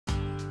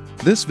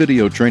This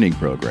video training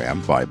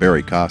program by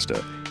Barry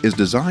Costa is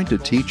designed to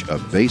teach a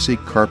basic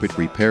carpet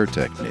repair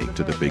technique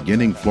to the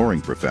beginning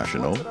flooring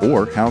professional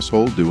or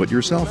household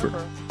do-it-yourselfer.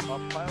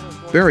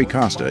 Barry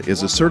Costa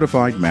is a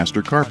certified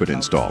master carpet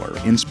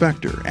installer,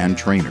 inspector, and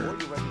trainer.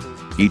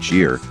 Each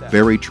year,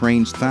 Barry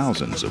trains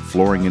thousands of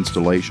flooring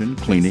installation,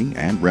 cleaning,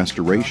 and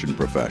restoration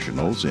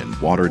professionals in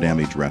water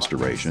damage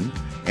restoration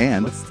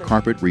and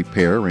carpet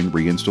repair and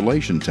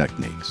reinstallation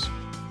techniques.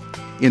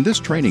 In this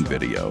training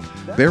video,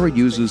 Barry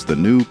uses the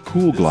new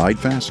KOOLGLIDE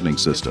fastening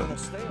system,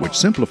 which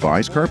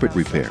simplifies carpet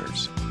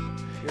repairs.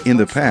 In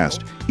the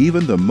past,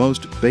 even the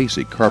most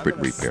basic carpet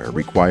repair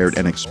required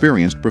an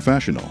experienced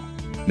professional.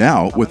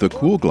 Now, with the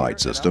KOOLGLIDE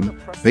system,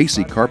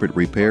 basic carpet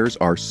repairs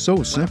are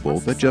so simple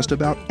that just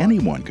about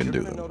anyone can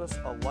do them.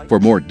 For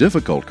more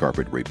difficult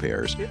carpet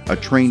repairs, a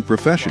trained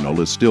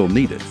professional is still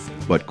needed,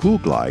 but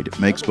KOOLGLIDE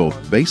makes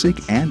both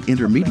basic and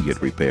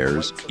intermediate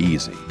repairs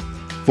easy.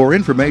 For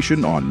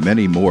information on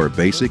many more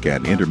basic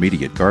and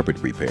intermediate carpet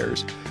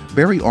repairs,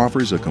 Barry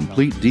offers a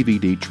complete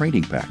DVD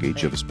training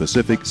package of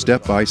specific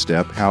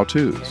step-by-step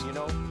how-tos.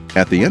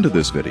 At the end of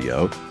this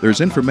video, there's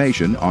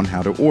information on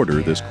how to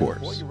order this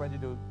course.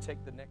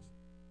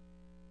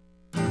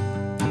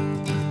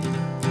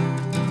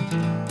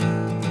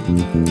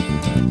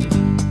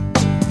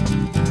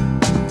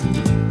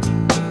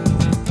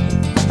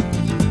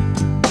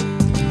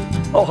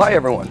 Oh, hi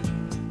everyone.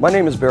 My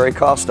name is Barry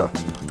Costa,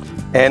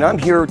 and I'm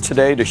here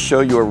today to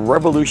show you a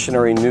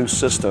revolutionary new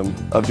system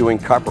of doing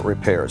carpet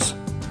repairs.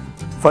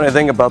 Funny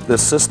thing about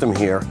this system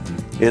here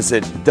is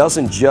it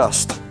isn't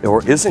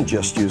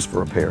just used for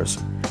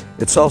repairs.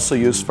 It's also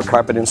used for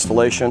carpet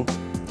installation.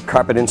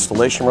 Carpet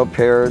installation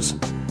repairs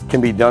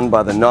can be done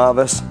by the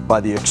novice, by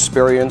the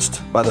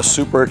experienced, by the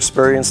super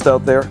experienced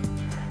out there.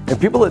 And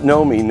people that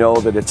know me know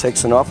that it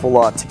takes an awful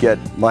lot to get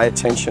my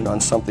attention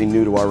on something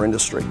new to our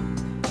industry.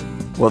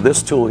 Well,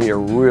 this tool here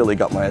really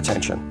got my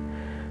attention.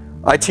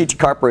 I teach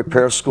carpet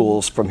repair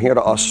schools from here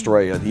to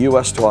Australia, the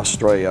US to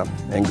Australia,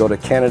 and go to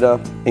Canada,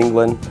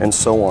 England, and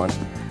so on.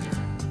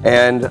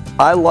 And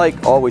I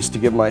like always to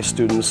give my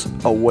students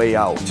a way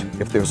out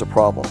if there's a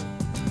problem.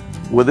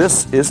 Well,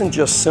 this isn't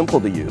just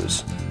simple to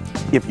use.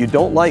 If you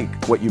don't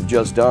like what you've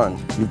just done,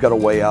 you've got a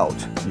way out.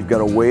 You've got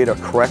a way to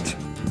correct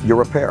your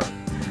repair.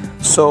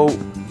 So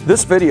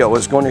this video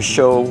is going to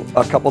show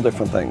a couple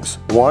different things.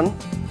 One,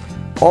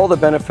 all the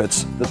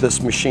benefits that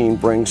this machine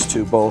brings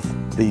to both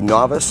the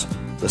novice,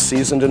 the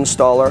seasoned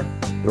installer,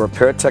 the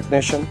repair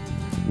technician,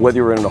 whether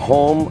you're in a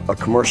home, a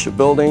commercial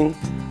building,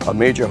 a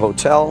major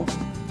hotel,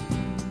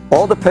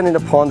 all depending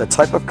upon the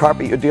type of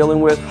carpet you're dealing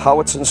with,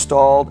 how it's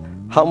installed,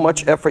 how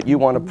much effort you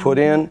want to put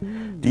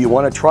in. Do you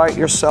want to try it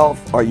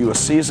yourself? Are you a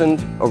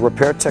seasoned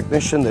repair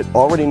technician that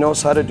already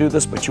knows how to do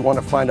this, but you want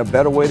to find a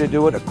better way to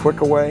do it, a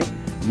quicker way,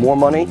 more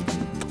money?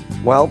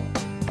 Well,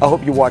 I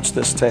hope you watch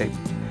this tape.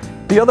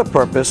 The other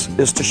purpose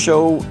is to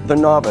show the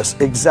novice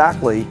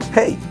exactly,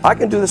 hey, I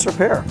can do this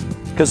repair.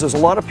 Because there's a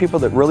lot of people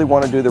that really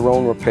want to do their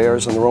own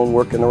repairs and their own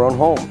work in their own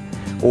home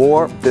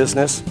or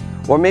business,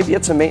 or maybe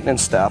it's a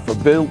maintenance staff, a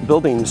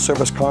building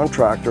service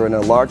contractor in a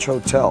large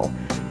hotel.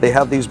 They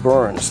have these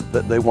burns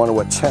that they want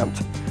to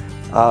attempt.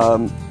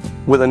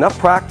 With enough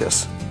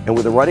practice and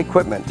with the right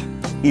equipment,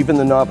 even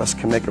the novice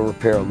can make a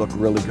repair look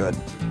really good.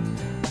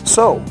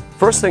 So,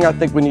 first thing I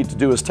think we need to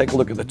do is take a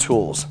look at the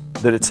tools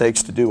that it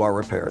takes to do our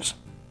repairs.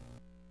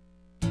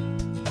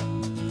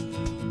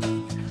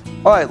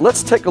 All right,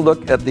 let's take a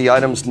look at the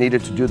items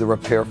needed to do the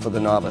repair for the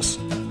novice.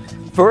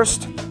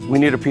 First, we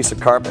need a piece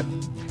of carpet.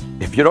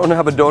 If you don't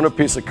have a donor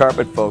piece of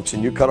carpet, folks,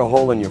 and you cut a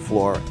hole in your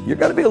floor, you're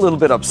going to be a little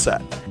bit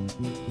upset.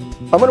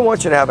 I'm going to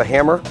want you to have a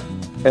hammer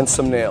and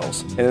some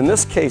nails. And in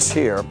this case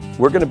here,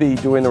 we're going to be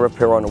doing the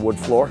repair on a wood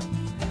floor.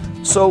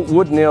 So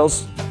wood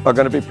nails are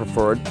going to be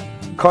preferred.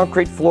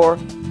 Concrete floor,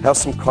 have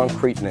some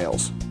concrete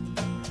nails.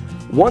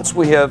 Once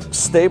we have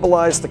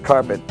stabilized the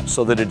carpet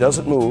so that it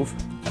doesn't move,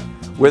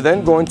 we're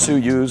then going to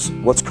use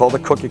what's called a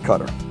cookie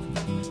cutter.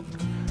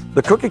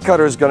 The cookie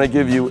cutter is going to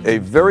give you a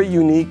very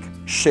unique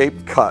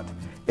shape cut,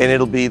 and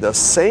it'll be the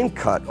same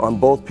cut on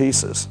both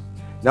pieces.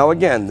 Now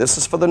again, this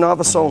is for the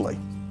novice only.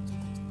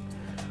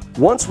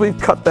 Once we've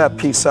cut that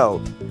piece out,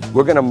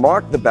 we're going to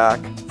mark the back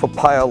for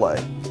pile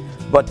lay.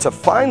 But to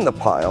find the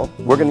pile,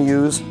 we're going to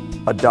use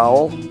a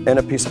dowel and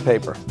a piece of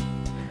paper.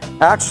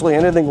 Actually,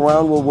 anything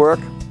round will work,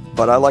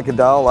 but I like a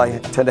dowel. I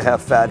tend to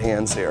have fat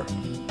hands here.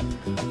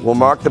 We'll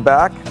mark the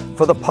back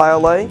for the pile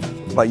lay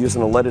by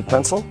using a leaded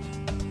pencil.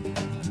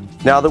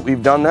 Now that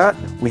we've done that,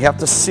 we have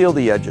to seal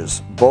the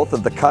edges, both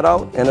of the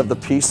cutout and of the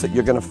piece that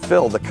you're going to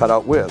fill the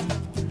cutout with.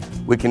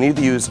 We can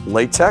either use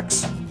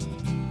latex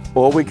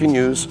or we can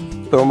use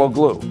thermal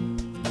glue.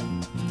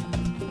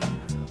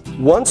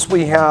 Once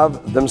we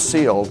have them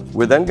sealed,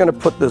 we're then going to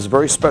put this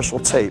very special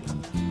tape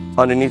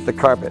underneath the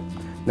carpet.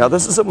 Now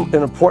this is an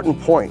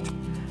important point.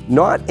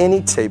 Not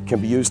any tape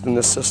can be used in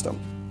this system.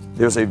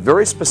 There's a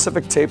very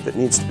specific tape that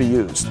needs to be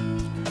used.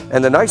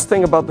 And the nice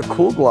thing about the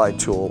KOOLGLIDE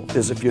tool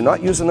is if you're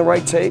not using the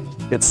right tape,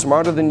 it's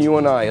smarter than you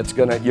and I.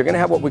 You're gonna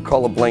have what we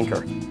call a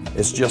blinker.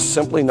 It's just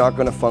simply not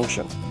gonna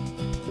function.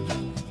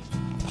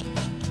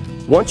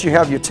 Once you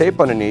have your tape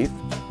underneath,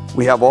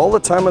 we have all the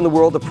time in the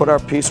world to put our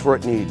piece where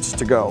it needs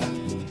to go.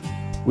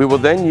 We will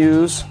then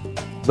use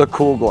the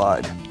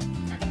KOOLGLIDE.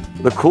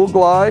 The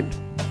KOOLGLIDE,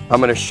 I'm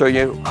going to show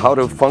you how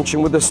to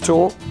function with this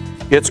tool.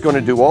 It's going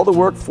to do all the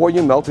work for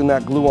you, melting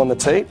that glue on the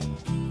tape.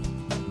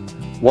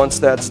 Once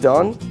that's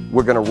done,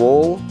 we're going to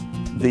roll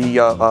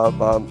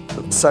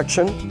the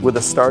section with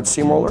a starred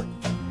seam roller.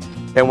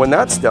 And when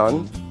that's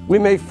done, we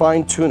may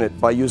fine-tune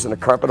it by using a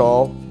carpet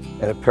awl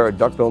and a pair of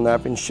duckbill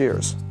napping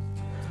shears.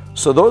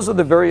 So those are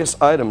the various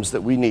items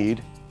that we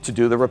need to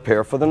do the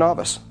repair for the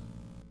novice.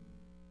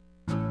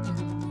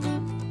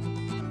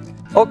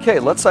 Okay,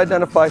 let's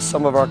identify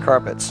some of our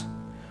carpets.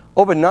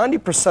 Over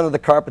 90% of the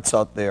carpets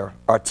out there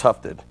are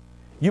tufted.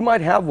 You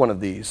might have one of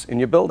these in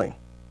your building.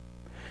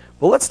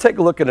 Well, let's take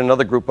a look at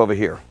another group over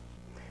here.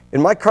 In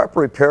my carpet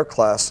repair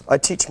class, I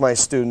teach my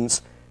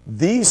students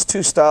these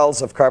two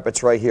styles of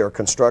carpets right here,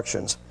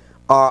 constructions,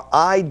 are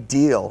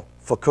ideal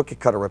for cookie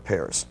cutter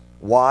repairs.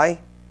 Why?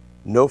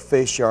 No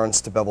face yarns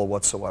to bevel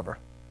whatsoever.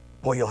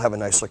 Boy, you'll have a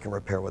nice looking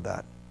repair with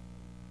that.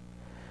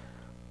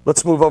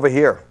 Let's move over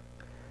here.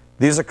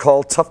 These are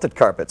called tufted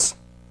carpets.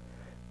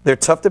 They're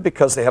tufted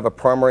because they have a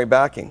primary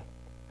backing.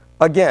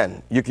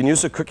 Again, you can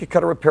use a cookie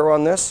cutter repair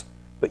on this,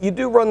 but you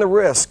do run the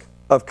risk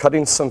of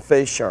cutting some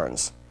face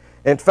yarns.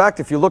 In fact,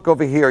 if you look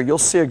over here, you'll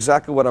see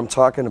exactly what I'm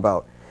talking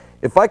about.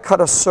 If I cut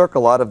a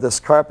circle out of this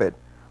carpet,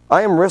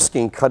 I am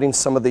risking cutting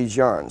some of these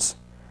yarns.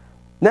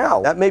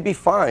 Now, that may be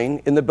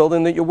fine in the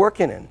building that you're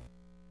working in.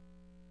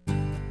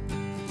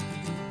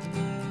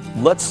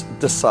 Let's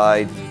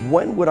decide,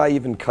 when would I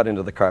even cut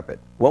into the carpet?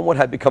 When would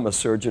I become a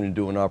surgeon and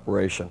do an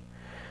operation?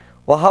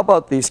 Well, how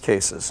about these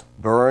cases?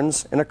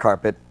 Burns in a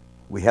carpet.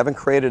 We haven't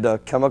created a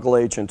chemical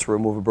agent to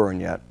remove a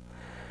burn yet.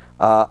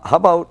 How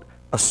about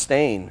a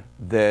stain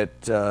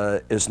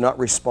that is not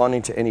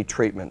responding to any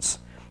treatments?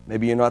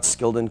 Maybe you're not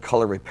skilled in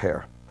color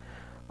repair.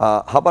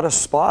 How about a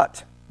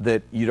spot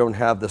that you don't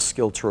have the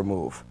skill to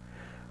remove?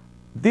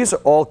 These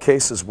are all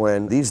cases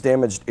when these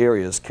damaged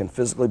areas can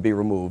physically be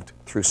removed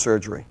through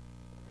surgery.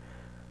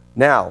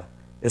 Now,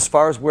 as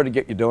far as where to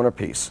get your donor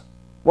piece,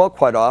 well,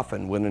 quite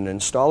often when an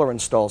installer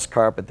installs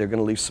carpet, they're going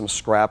to leave some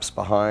scraps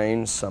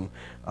behind, some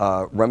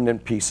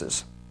remnant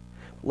pieces.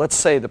 Let's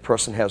say the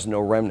person has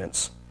no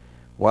remnants.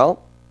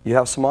 Well, you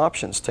have some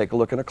options. Take a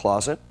look in a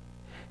closet,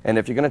 and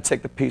if you're going to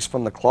take the piece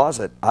from the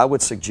closet, I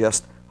would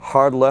suggest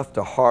hard left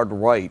or hard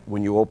right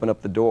when you open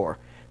up the door,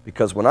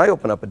 because when I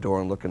open up a door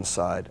and look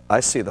inside, I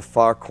see the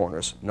far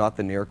corners, not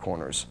the near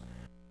corners.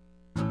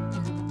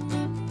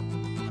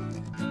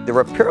 The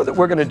repair that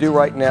we're going to do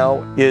right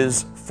now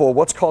is for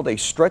what's called a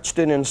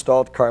stretched-in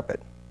installed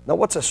carpet. Now,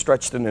 what's a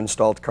stretched-in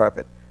installed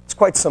carpet? It's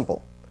quite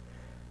simple.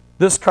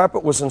 This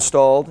carpet was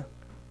installed,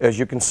 as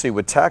you can see,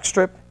 with tack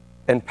strip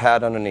and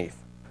pad underneath.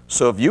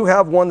 So if you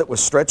have one that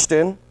was stretched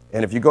in,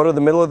 and if you go to the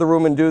middle of the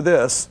room and do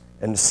this,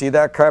 and see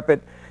that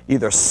carpet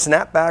either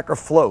snap back or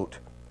float,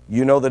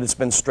 you know that it's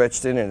been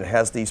stretched in and it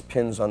has these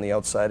pins on the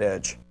outside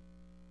edge.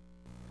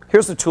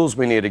 Here's the tools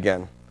we need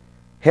again.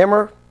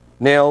 Hammer,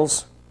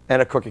 nails,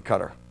 and a cookie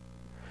cutter.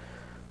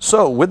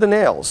 So with the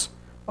nails,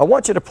 I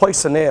want you to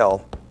place a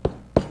nail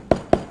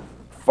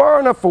far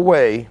enough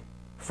away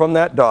from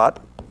that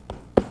dot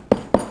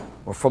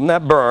or from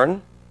that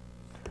burn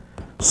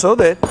so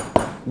that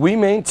we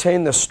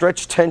maintain the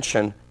stretch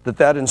tension that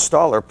that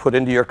installer put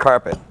into your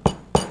carpet.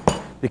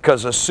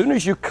 Because as soon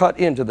as you cut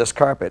into this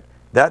carpet,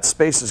 that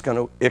space is going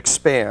to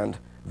expand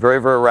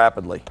very, very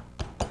rapidly.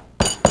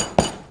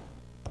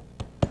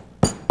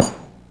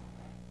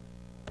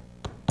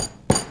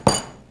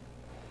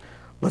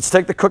 Let's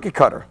take the cookie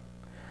cutter.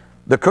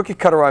 The cookie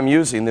cutter I'm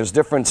using, there's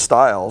different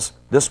styles.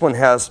 This one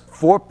has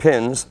 4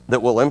 pins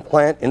that will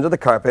implant into the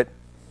carpet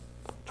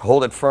to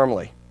hold it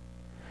firmly.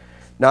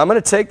 Now I'm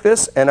going to take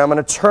this and I'm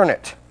going to turn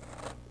it.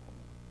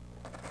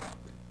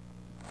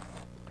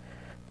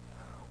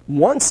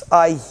 Once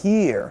I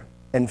hear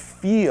and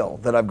feel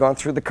that I've gone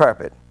through the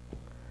carpet,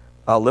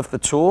 I'll lift the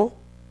tool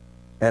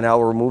and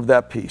I'll remove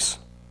that piece.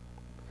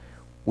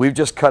 We've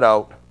just cut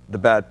out the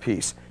bad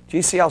piece. Do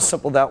you see how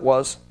simple that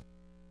was?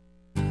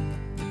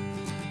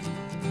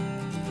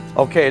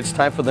 Okay, it's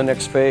time for the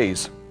next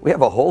phase. We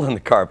have a hole in the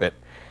carpet.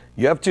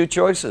 You have 2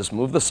 choices.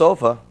 Move the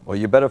sofa, or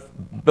you better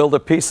build a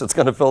piece that's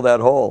going to fill that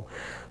hole.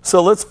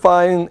 So let's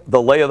find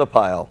the lay of the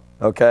pile,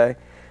 okay?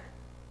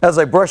 As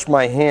I brush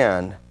my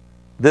hand,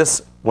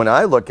 this, when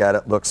I look at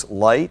it, looks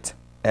light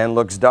and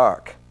looks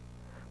dark.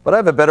 But I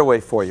have a better way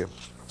for you.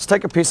 Let's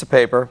take a piece of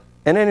paper,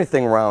 and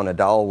anything round, a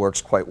dowel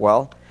works quite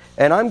well,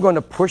 and I'm going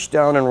to push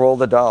down and roll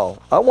the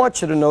dowel. I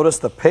want you to notice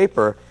the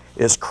paper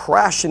is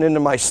crashing into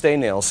my stay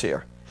nails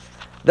here.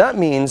 That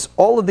means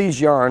all of these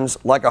yarns,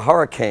 like a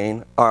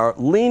hurricane, are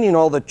leaning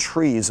all the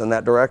trees in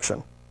that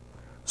direction.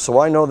 So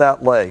I know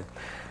that lay.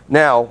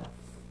 Now,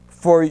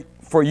 for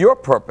your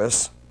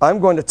purpose, I'm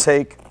going to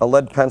take a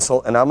lead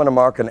pencil and I'm going to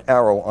mark an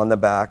arrow on the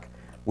back,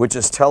 which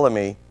is telling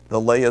me the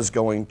lay is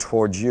going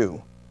towards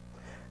you.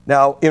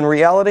 Now, in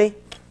reality,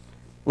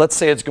 let's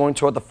say it's going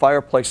toward the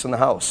fireplace in the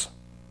house.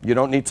 You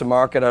don't need to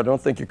mark it. I don't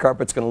think your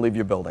carpet's going to leave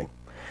your building.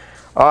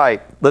 All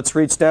right, let's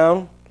reach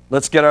down.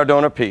 Let's get our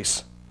donor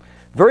piece.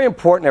 Very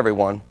important,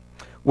 everyone.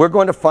 We're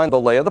going to find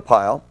the lay of the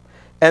pile,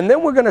 and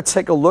then we're going to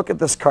take a look at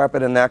this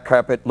carpet and that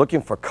carpet,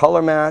 looking for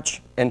color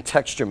match and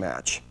texture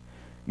match.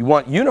 You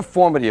want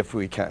uniformity if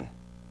we can.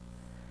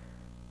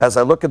 As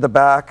I look at the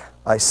back,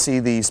 I see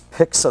these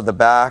picks of the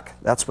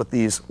back. That's what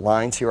these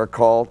lines here are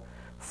called.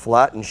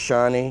 Flat and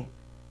shiny,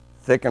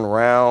 thick and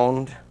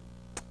round.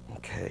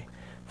 Okay,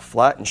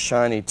 flat and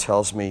shiny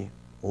tells me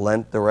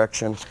length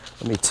direction.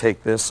 Let me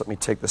take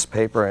this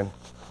paper and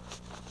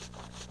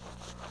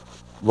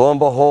lo and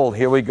behold,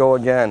 here we go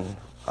again.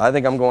 I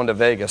think I'm going to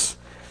Vegas.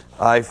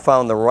 I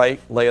found the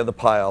right lay of the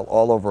pile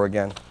all over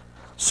again.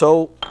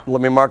 So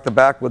let me mark the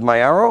back with my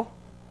arrow.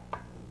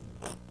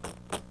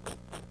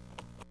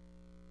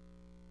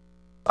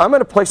 I'm going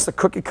to place the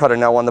cookie cutter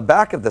now on the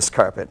back of this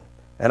carpet,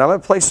 and I'm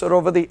going to place it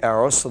over the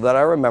arrow so that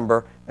I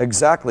remember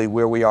exactly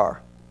where we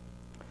are.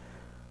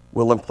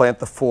 We'll implant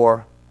the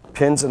 4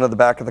 pins into the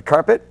back of the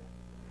carpet,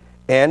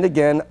 and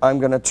again I'm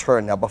going to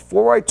turn. Now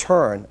before I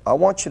turn, I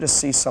want you to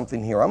see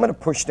something here. I'm going to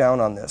push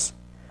down on this.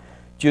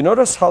 Do you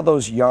notice how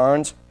those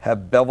yarns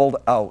have beveled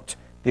out?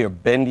 They're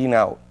bending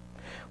out.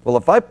 Well,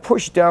 if I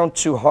push down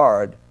too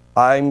hard,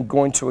 I'm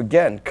going to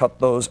again cut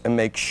those and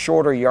make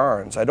shorter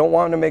yarns. I don't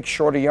want to make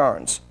shorter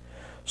yarns.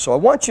 So I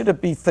want you to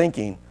be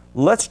thinking,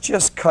 let's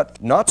just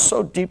cut not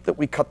so deep that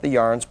we cut the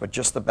yarns, but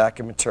just the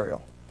backing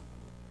material.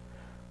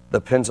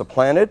 The pins are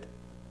planted.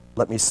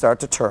 Let me start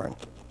to turn.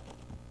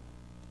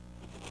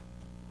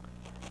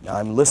 Now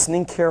I'm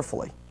listening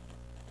carefully.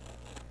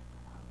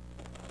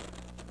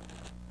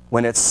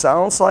 When it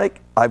sounds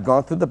like I've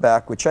gone through the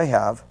back, which I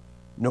have,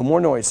 no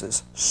more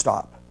noises,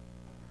 stop.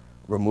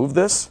 Remove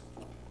this,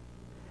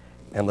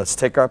 and let's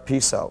take our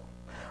piece out.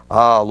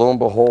 Ah, lo and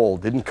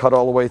behold, didn't cut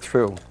all the way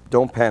through.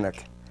 Don't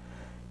panic.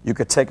 You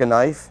could take a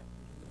knife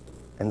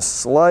and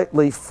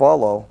slightly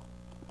follow,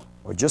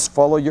 or just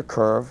follow your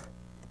curve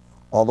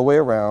all the way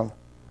around,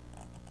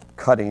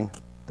 cutting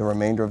the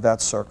remainder of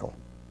that circle.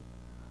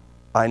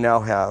 I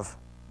now have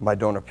my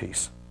donor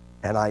piece,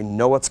 and I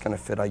know it's going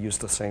to fit. I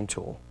used the same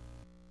tool.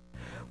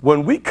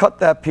 When we cut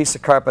that piece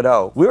of carpet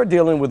out, we're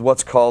dealing with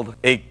what's called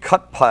a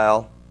cut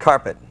pile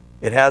carpet.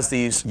 It has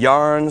these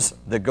yarns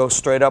that go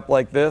straight up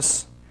like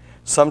this.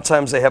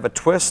 Sometimes they have a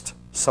twist,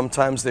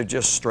 sometimes they're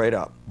just straight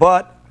up.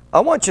 But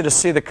I want you to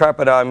see the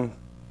carpet I'm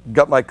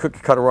got my cookie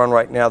cutter on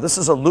right now. This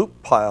is a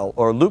loop pile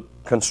or loop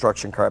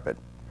construction carpet.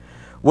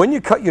 When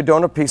you cut your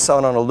donor piece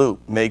out on a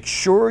loop, make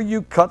sure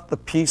you cut the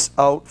piece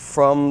out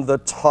from the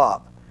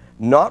top,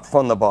 not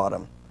from the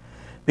bottom.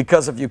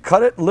 Because if you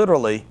cut it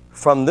literally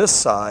from this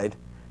side,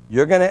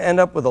 you're going to end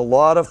up with a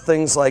lot of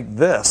things like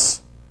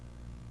this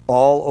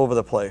all over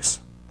the place.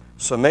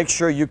 So make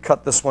sure you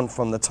cut this one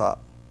from the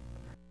top.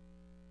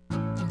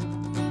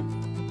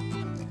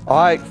 All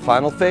right,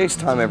 final phase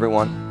time,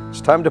 everyone. It's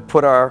time to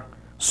put our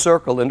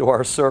circle into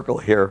our circle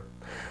here.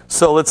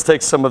 So let's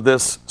take some of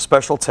this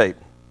special tape.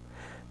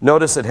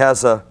 Notice it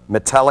has a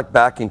metallic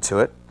backing to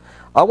it.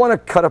 I want to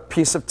cut a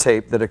piece of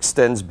tape that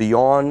extends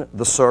beyond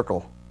the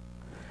circle.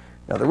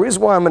 Now the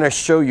reason why I'm going to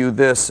show you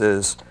this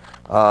is,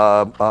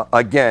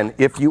 again,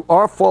 if you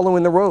are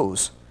following the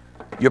rows,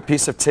 your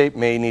piece of tape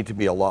may need to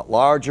be a lot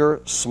larger,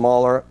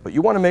 smaller, but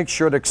you want to make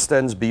sure it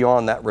extends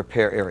beyond that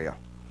repair area.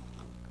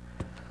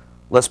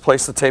 Let's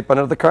place the tape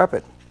under the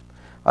carpet.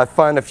 I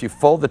find if you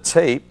fold the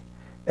tape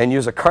and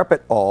use a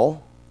carpet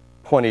awl,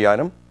 pointy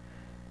item,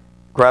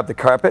 grab the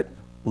carpet,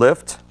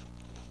 lift,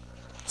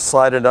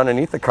 slide it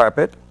underneath the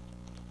carpet,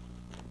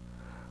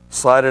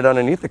 slide it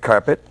underneath the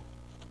carpet,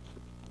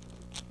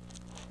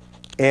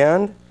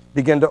 and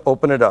begin to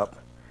open it up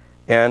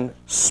and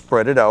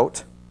spread it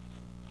out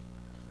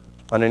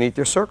underneath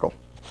your circle.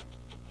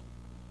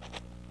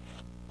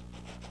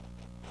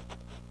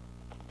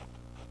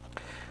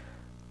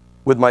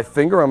 With my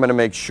finger, I'm going to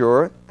make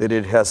sure that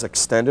it has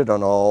extended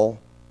on all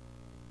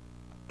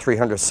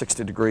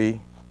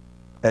 360-degree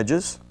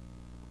edges.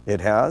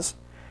 It has.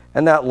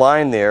 And that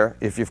line there,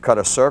 if you've cut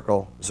a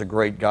circle, is a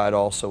great guide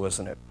also,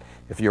 isn't it?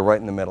 If you're right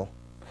in the middle.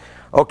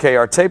 Okay,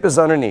 our tape is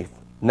underneath.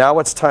 Now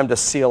it's time to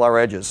seal our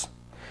edges.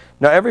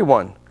 Now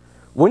everyone,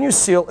 when you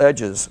seal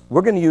edges,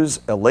 we're going to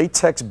use a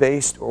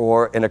latex-based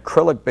or an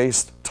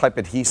acrylic-based type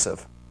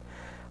adhesive.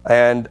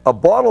 And a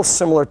bottle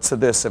similar to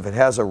this, if it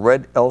has a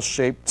red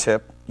L-shaped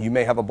tip, you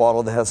may have a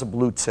bottle that has a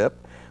blue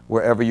tip,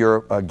 wherever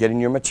you're getting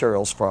your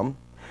materials from.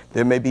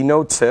 There may be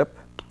no tip,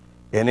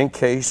 and in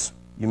case,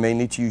 you may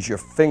need to use your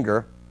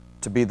finger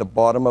to be the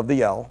bottom of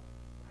the L.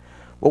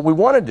 What we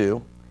want to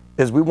do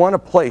is we want to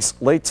place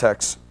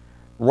latex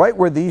right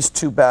where these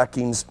two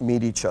backings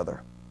meet each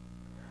other.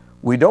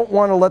 We don't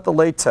want to let the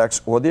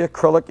latex or the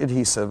acrylic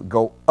adhesive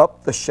go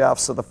up the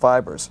shafts of the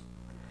fibers.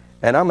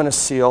 And I'm going to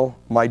seal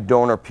my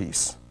donor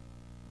piece,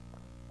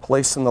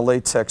 placing the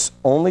latex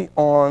only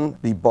on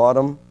the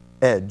bottom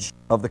edge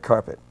of the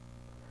carpet.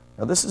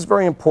 Now this is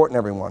very important,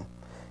 everyone.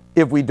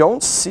 If we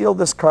don't seal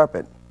this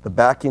carpet, the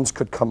backings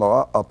could come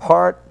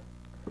apart,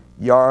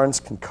 yarns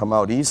can come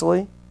out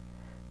easily.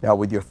 Now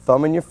with your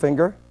thumb and your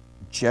finger,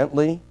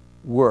 gently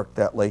work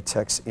that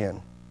latex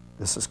in.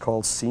 This is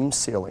called seam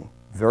sealing.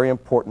 Very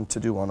important to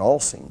do on all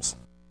seams.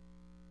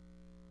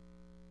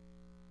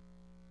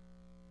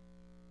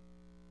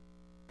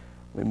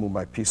 Let me move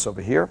my piece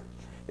over here.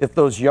 If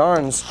those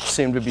yarns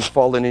seem to be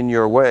falling in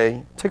your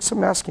way, take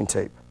some masking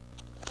tape.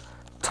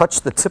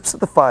 Touch the tips of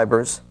the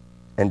fibers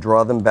and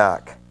draw them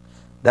back.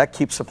 That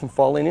keeps it from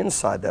falling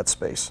inside that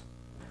space.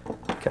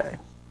 Okay,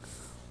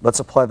 let's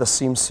apply the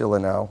seam sealer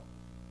now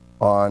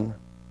on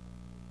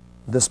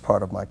this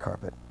part of my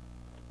carpet.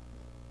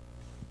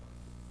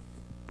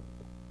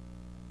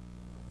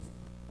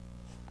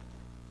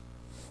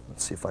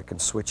 Let's see if I can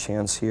switch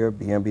hands here,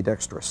 be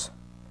ambidextrous.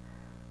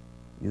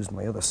 Use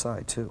my other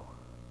side too.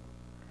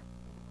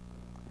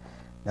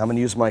 Now I'm going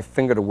to use my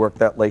finger to work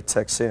that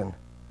latex in.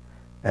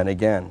 And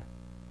again,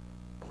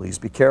 please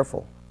be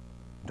careful.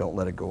 Don't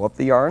let it go up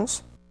the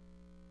yarns.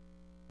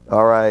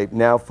 All right,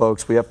 now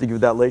folks, we have to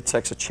give that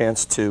latex a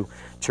chance to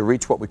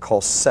reach what we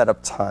call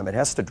setup time. It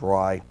has to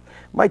dry. It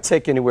might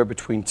take anywhere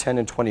between 10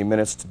 and 20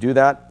 minutes to do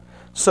that.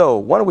 So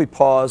why don't we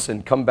pause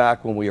and come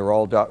back when we are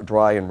all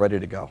dry and ready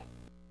to go.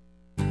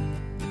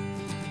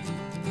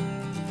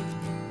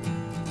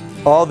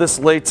 All this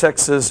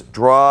latex is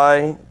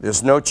dry.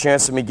 There's no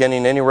chance of me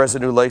getting any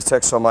residue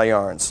latex on my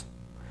yarns.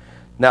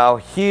 Now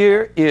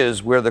here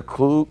is where the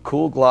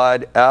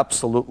KOOLGLIDE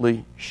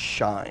absolutely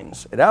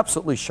shines. It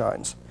absolutely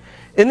shines.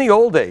 In the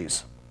old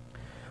days,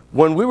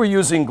 when we were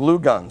using glue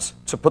guns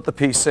to put the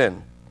piece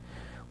in,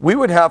 we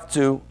would have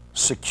to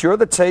secure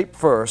the tape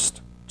first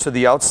to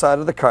the outside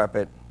of the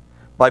carpet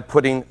by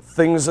putting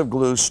things of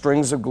glue,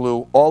 strings of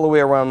glue, all the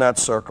way around that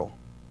circle.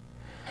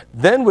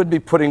 Then we'd be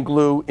putting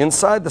glue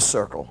inside the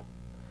circle.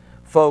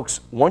 Folks,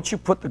 once you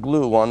put the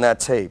glue on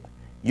that tape,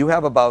 you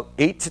have about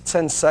 8 to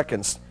 10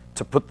 seconds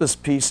to put this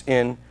piece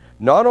in,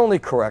 not only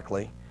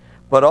correctly,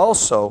 but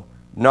also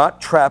not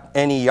trap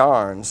any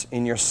yarns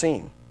in your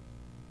seam.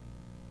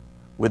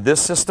 With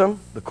this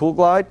system, the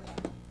KOOLGLIDE,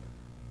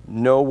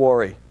 no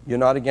worry. You're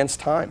not against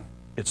time.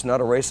 It's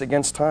not a race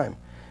against time.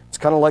 It's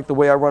kind of like the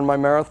way I run my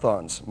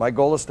marathons. My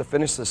goal is to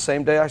finish the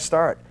same day I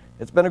start.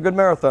 It's been a good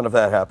marathon if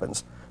that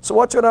happens. So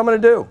watch what I'm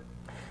going to do.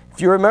 If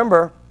you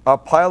remember, our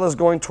pile is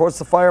going towards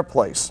the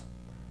fireplace.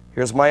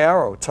 Here's my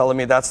arrow telling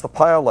me that's the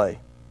pile lay.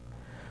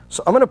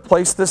 So I'm going to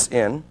place this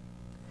in,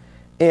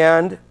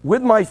 and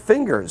with my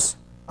fingers,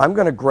 I'm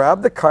going to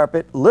grab the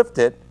carpet, lift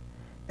it,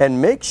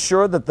 and make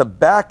sure that the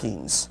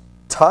backings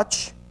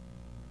touch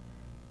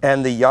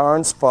and the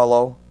yarns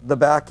follow the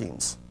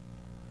backings.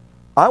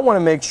 I want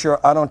to make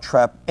sure I don't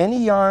trap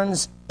any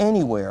yarns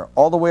anywhere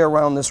all the way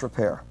around this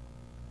repair.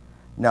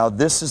 Now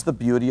this is the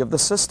beauty of the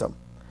system.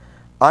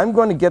 I'm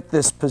going to get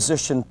this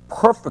positioned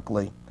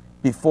perfectly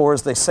before,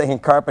 as they say in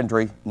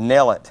carpentry,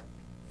 nail it.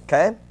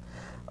 Okay?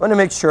 I'm going to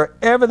make sure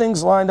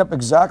everything's lined up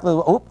exactly.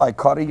 Oh, I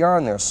caught a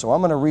yarn there, so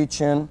I'm going to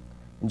reach in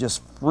and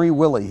just free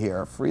willy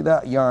here. Free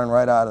that yarn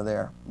right out of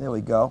there. There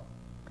we go.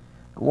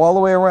 Go all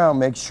the way around.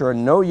 Make sure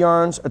no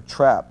yarns are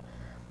trapped.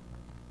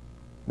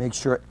 Make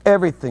sure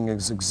everything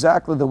is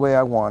exactly the way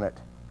I want it.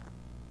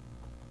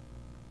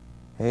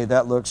 Hey,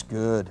 that looks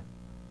good.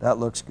 That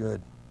looks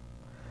good.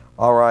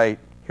 All right,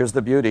 here's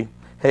the beauty.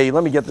 Hey,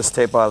 let me get this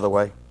tape out of the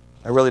way.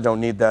 I really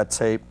don't need that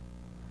tape.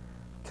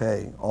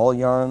 Okay, all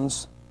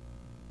yarns.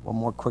 One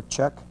more quick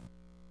check.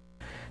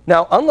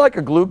 Now, unlike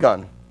a glue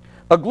gun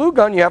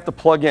you have to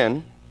plug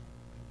in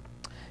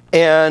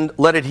and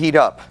let it heat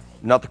up.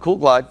 Not the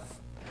KOOLGLIDE.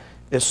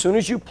 As soon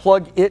as you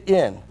plug it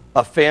in,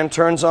 a fan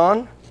turns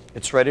on,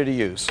 it's ready to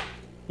use.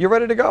 You're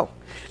ready to go.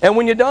 And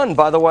when you're done,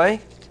 by the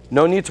way,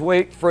 no need to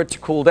wait for it to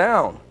cool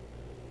down.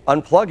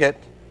 Unplug it,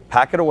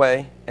 pack it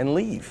away, and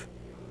leave.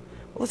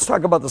 Well, let's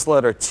talk about this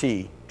letter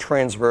T,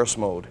 transverse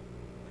mode.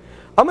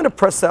 I'm going to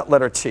press that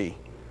letter T,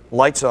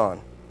 lights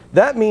on.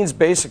 That means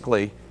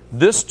basically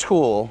this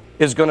tool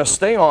is going to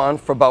stay on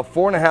for about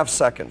 4.5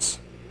 seconds.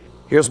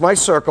 Here's my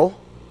circle.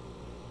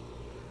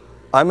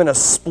 I'm going to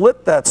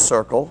split that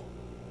circle.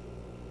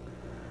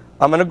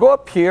 I'm going to go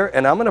up here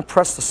and I'm going to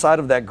press the side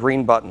of that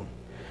green button.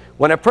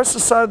 When I press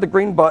the side of the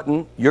green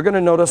button, you're going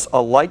to notice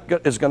a light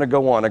is going to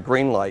go on, a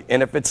green light.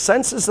 And if it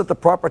senses that the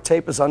proper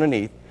tape is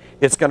underneath,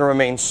 it's going to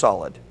remain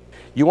solid.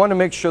 You want to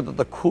make sure that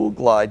the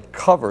KOOLGLIDE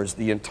covers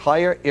the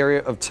entire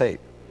area of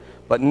tape.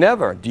 But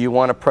never do you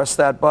want to press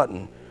that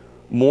button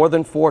more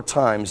than 4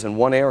 times in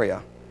one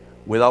area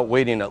without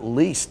waiting at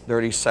least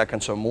 30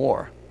 seconds or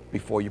more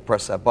before you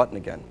press that button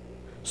again.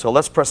 So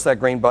let's press that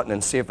green button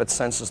and see if it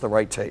senses the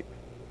right tape.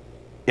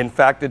 In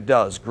fact, it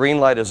does. Green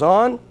light is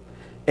on,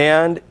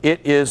 and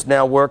it is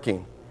now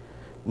working.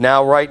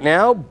 Now, right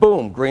now,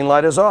 boom, green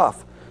light is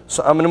off.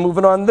 So I'm going to move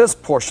it on this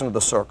portion of the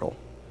circle.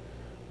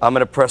 I'm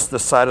going to press the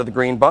side of the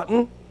green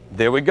button.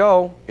 There we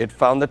go. It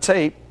found the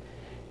tape.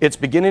 It's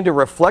beginning to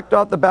reflect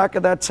off the back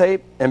of that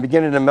tape and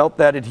beginning to melt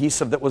that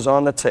adhesive that was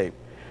on the tape.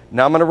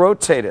 Now I'm going to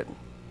rotate it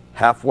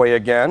halfway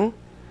again.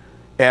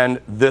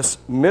 And this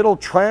middle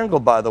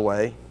triangle, by the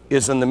way,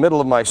 is in the middle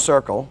of my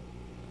circle.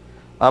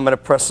 I'm going to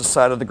press the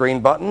side of the green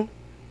button.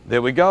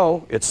 There we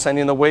go. It's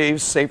sending the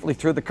waves safely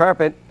through the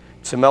carpet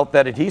to melt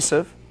that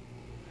adhesive.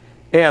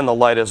 And the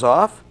light is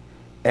off.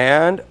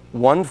 And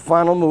one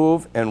final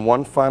move and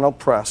one final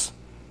press.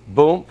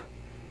 Boom.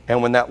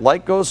 And when that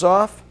light goes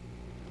off,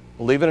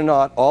 believe it or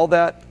not, all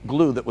that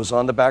glue that was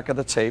on the back of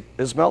the tape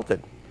is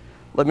melted.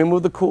 Let me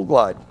move the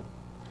KOOLGLIDE.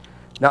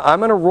 Now I'm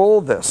going to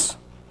roll this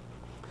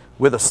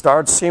with a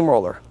starred seam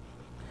roller.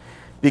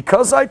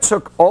 Because I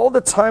took all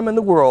the time in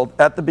the world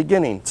at the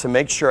beginning to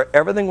make sure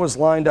everything was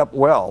lined up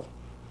well,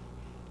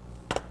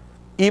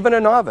 even a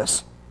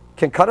novice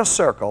can cut a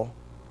circle,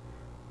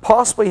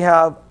 possibly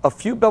have a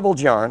few beveled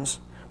yarns,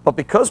 but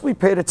because we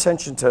paid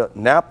attention to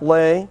nap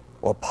lay,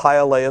 or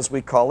pile lay as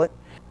we call it,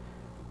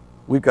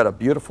 we've got a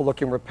beautiful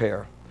looking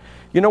repair.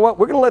 You know what?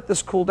 We're going to let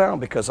this cool down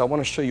because I want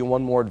to show you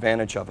one more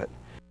advantage of it.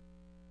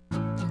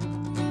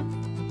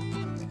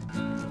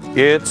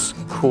 It's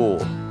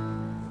cool.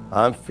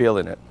 I'm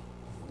feeling it.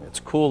 It's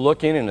cool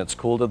looking and it's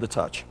cool to the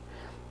touch.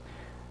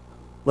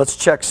 Let's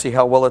check, see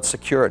how well it's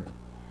secured.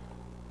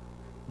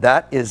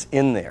 That is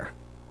in there.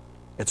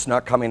 It's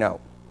not coming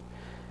out.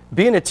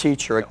 Being a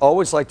teacher, I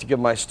always like to give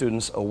my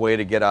students a way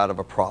to get out of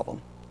a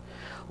problem.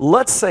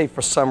 Let's say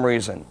for some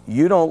reason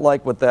you don't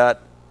like what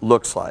that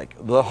looks like.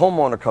 The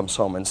homeowner comes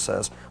home and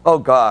says, oh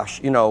gosh,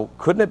 you know,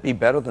 couldn't it be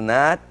better than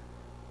that?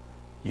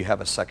 You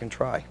have a second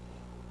try.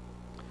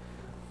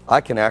 I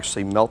can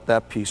actually melt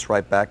that piece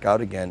right back out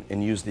again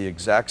and use the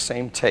exact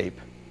same tape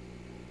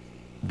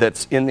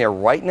that's in there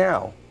right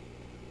now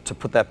to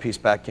put that piece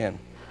back in.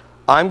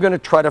 I'm going to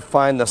try to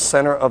find the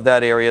center of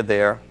that area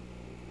there,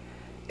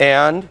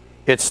 and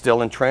it's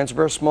still in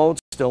transverse mode,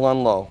 still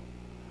on low.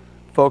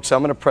 Folks,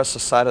 I'm going to press the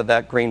side of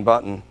that green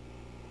button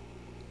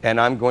and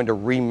I'm going to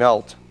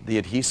remelt the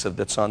adhesive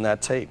that's on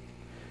that tape.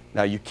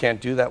 Now you can't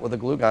do that with a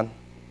glue gun.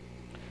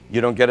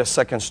 You don't get a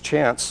second's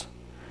chance.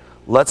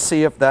 Let's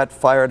see if that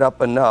fired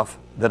up enough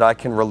that I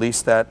can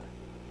release that.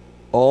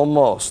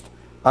 Almost.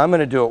 I'm going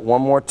to do it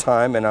one more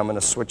time and I'm going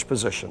to switch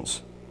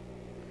positions.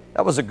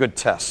 That was a good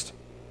test.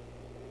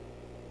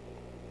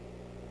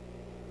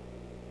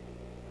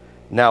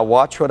 Now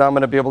watch what I'm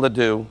going to be able to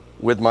do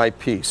with my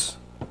piece.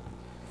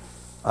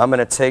 I'm going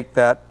to take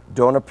that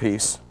donor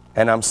piece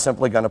and I'm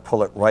simply going to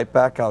pull it right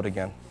back out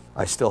again.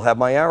 I still have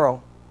my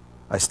arrow.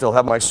 I still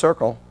have my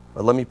circle,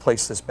 but let me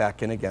place this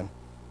back in again.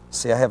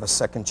 See, I have a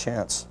second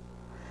chance.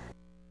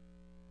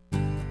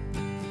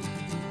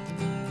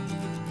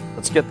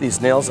 Let's get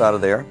these nails out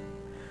of there,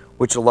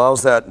 which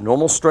allows that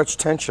normal stretch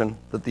tension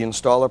that the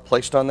installer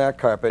placed on that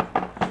carpet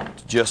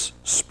to just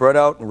spread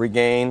out and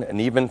regain an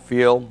even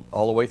feel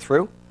all the way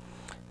through.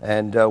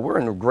 And we're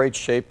in great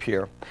shape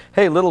here.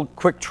 Hey, little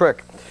quick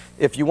trick.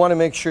 If you want to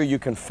make sure you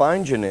can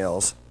find your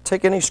nails,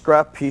 take any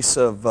scrap piece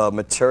of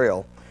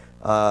material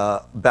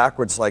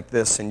backwards like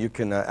this and you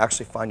can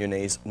actually find your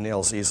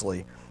nails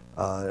easily.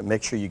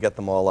 Make sure you get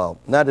them all out.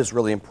 And that is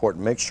really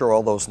important. Make sure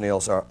all those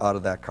nails are out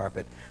of that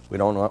carpet. We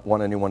don't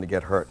want anyone to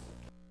get hurt.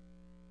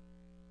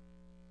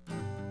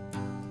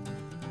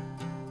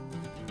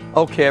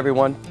 Okay,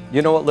 everyone.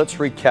 You know what? Let's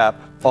recap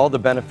all the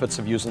benefits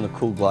of using the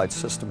KOOLGLIDE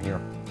system here.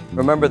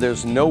 Remember,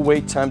 there's no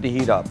wait time to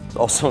heat up.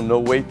 Also, no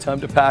wait time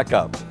to pack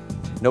up.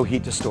 No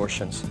heat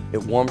distortions.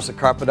 It warms the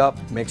carpet up,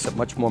 makes it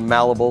much more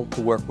malleable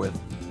to work with.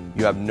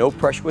 You have no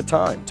pressure with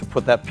time to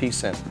put that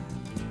piece in.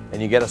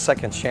 And you get a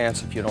second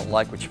chance if you don't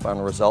like what your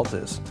final result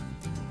is.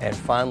 And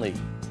finally,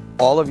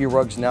 all of your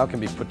rugs now can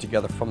be put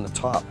together from the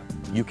top.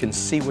 You can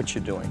see what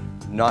you're doing,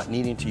 not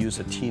needing to use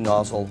a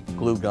T-nozzle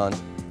glue gun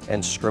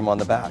and scrim on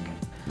the back.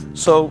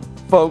 So,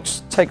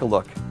 folks, take a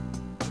look.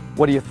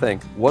 What do you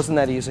think? Wasn't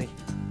that easy?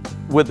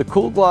 With the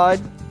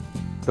KOOLGLIDE,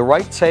 the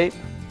right tape,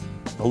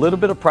 a little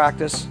bit of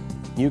practice,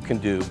 you can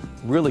do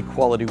really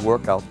quality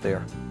work out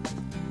there.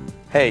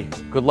 Hey,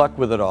 good luck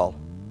with it all.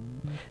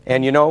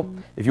 And you know,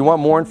 if you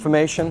want more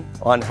information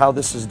on how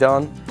this is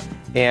done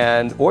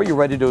or you're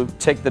ready to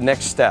take the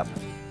next step,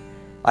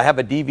 I have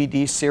a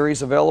DVD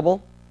series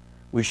available.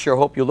 We sure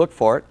hope you look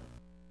for it.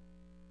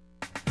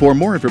 For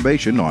more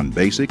information on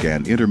basic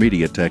and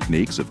intermediate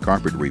techniques of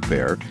carpet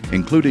repair,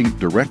 including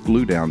direct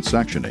glue-down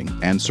sectioning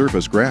and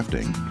surface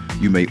grafting,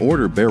 you may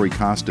order Barry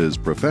Costa's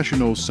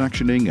Professional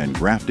Sectioning and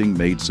Grafting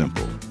Made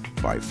Simple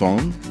by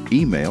phone,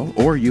 email,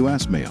 or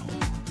U.S. mail.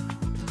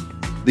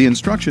 The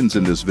instructions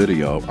in this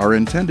video are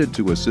intended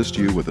to assist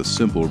you with a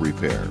simple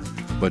repair,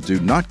 but do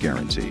not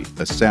guarantee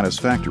a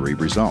satisfactory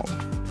result.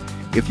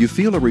 If you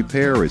feel a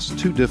repair is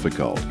too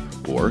difficult,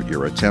 or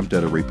your attempt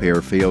at a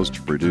repair fails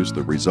to produce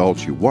the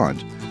results you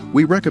want,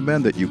 we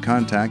recommend that you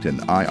contact an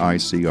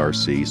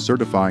IICRC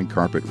certified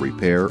carpet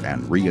repair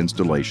and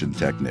reinstallation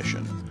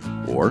technician,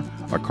 or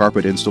a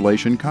carpet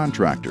installation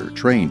contractor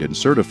trained and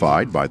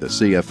certified by the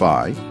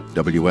CFI,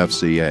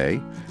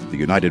 WFCA, the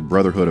United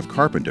Brotherhood of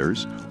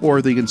Carpenters,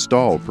 or the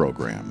Install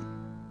program.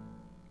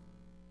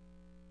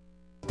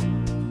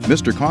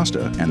 Mr.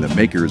 Costa and the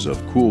makers of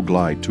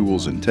KOOLGLIDE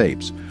tools and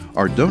tapes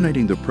are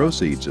donating the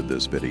proceeds of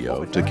this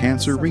video to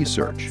cancer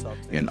research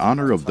in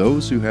honor of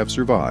those who have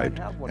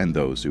survived and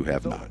those who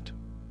have not.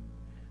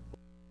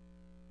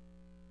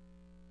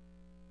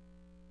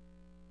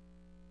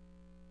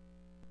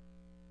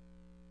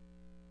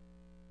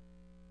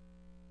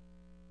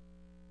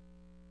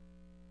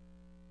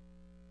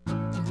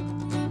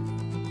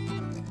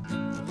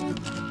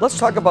 Let's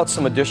talk about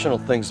some additional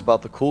things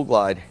about the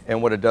KOOLGLIDE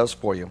and what it does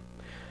for you.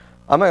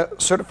 I'm a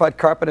certified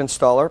carpet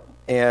installer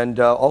and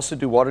also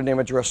do water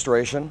damage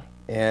restoration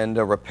and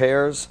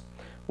repairs.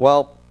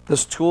 Well,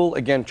 this tool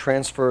again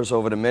transfers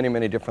over to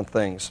many different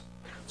things.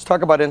 Let's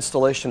talk about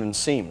installation and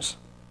seams.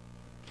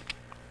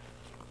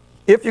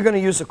 If you're going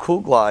to use a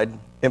KOOLGLIDE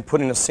in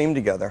putting a seam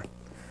together,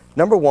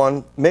 number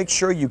one, make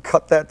sure you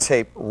cut that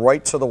tape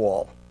right to the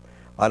wall.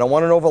 I don't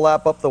want an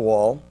overlap up the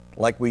wall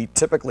like we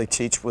typically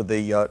teach with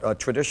the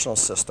traditional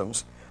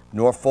systems,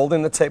 nor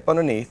folding the tape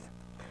underneath.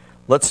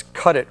 Let's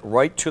cut it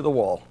right to the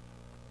wall.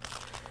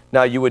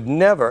 Now, you would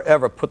never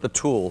ever put the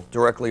tool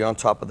directly on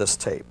top of this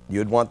tape.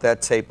 You'd want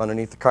that tape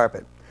underneath the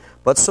carpet.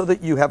 But so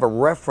that you have a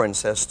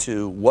reference as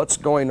to what's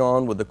going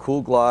on with the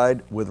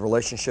KOOLGLIDE with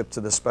relationship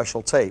to the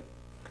special tape,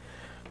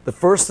 the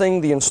first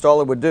thing the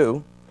installer would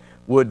do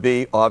would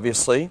be,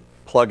 obviously,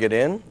 plug it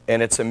in,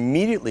 and it's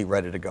immediately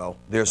ready to go.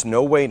 There's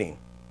no waiting.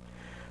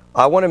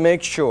 I want to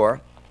make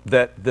sure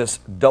that this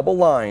double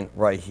line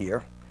right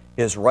here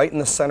is right in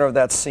the center of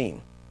that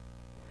seam.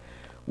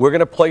 We're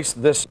going to place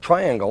this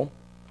triangle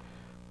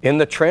in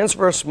the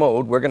transverse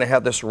mode. We're going to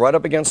have this right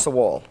up against the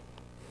wall.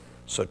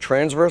 So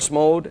transverse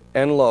mode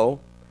and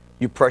low,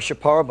 you press your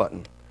power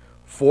button.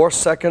 4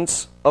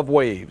 seconds of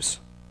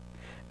waves.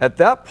 At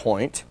that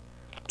point,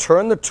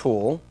 turn the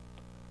tool,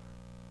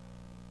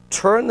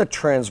 turn the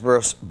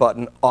transverse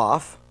button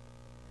off.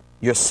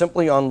 You're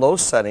simply on low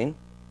setting.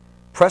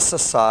 Press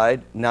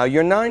aside. Now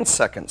you're 9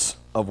 seconds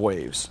of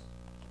waves.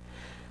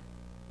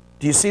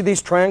 Do you see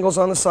these triangles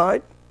on the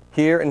side?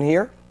 Here and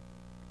here?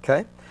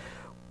 Okay.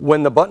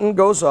 When the button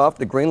goes off,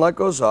 the green light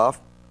goes off,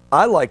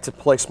 I like to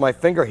place my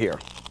finger here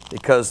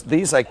because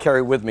these I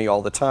carry with me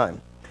all the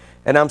time.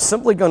 And I'm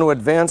simply going to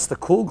advance the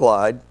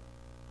KOOLGLIDE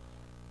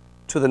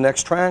to the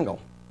next triangle.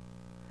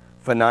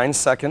 For 9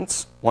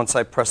 seconds, once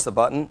I press the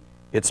button,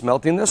 it's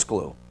melting this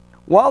glue.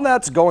 While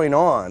that's going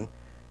on,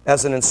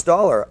 as an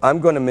installer, I'm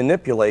going to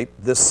manipulate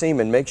this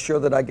seam and make sure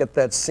that I get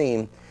that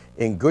seam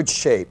in good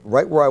shape,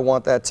 right where I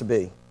want that to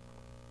be.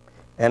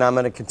 And I'm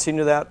going to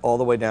continue that all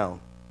the way down.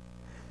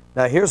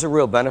 Now here's a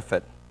real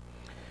benefit.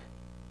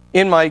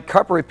 In my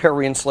carpet repair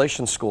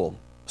reinstallation school,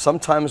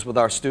 sometimes with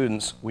our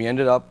students, we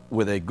ended up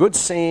with a good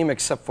seam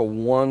except for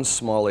one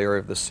small area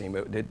of the seam.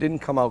 It didn't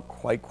come out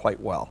quite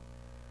well.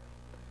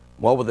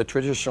 Well, with the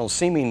traditional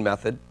seaming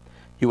method,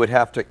 you would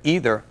have to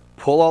either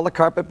pull all the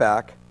carpet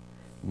back,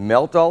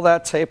 melt all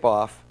that tape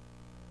off,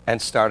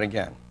 and start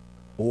again.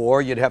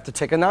 Or you'd have to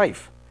take a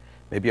knife,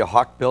 maybe a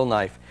hawk bill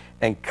knife,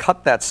 and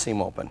cut that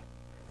seam open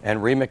and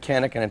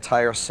remechanic an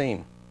entire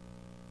seam.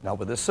 Now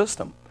with this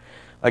system,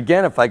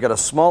 again, if I got a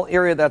small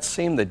area of that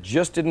seam that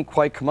just didn't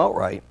quite come out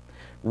right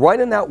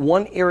in that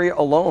one area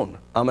alone,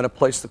 I'm going to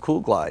place the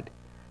KOOLGLIDE,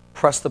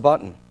 press the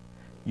button.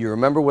 You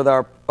remember with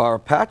our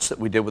patch that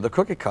we did with the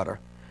cookie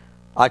cutter,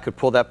 I could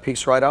pull that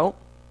piece right out.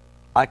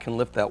 I can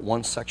lift that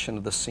one section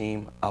of the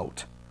seam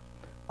out.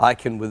 I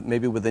can,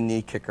 maybe with a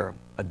knee kicker,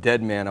 a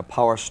dead man, a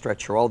power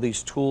stretcher, all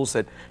these tools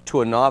that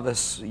to a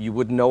novice, you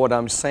wouldn't know what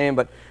I'm saying,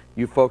 but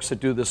you folks that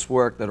do this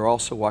work that are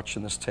also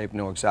watching this tape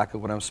know exactly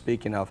what I'm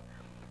speaking of.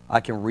 I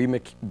can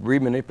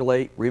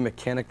remanipulate,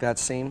 remechanic that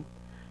seam,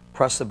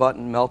 press the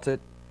button, melt it,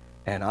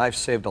 and I've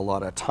saved a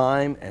lot of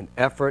time and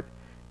effort,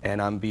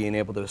 and I'm being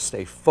able to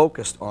stay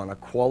focused on a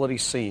quality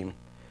seam,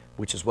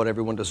 which is what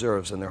everyone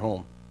deserves in their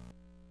home.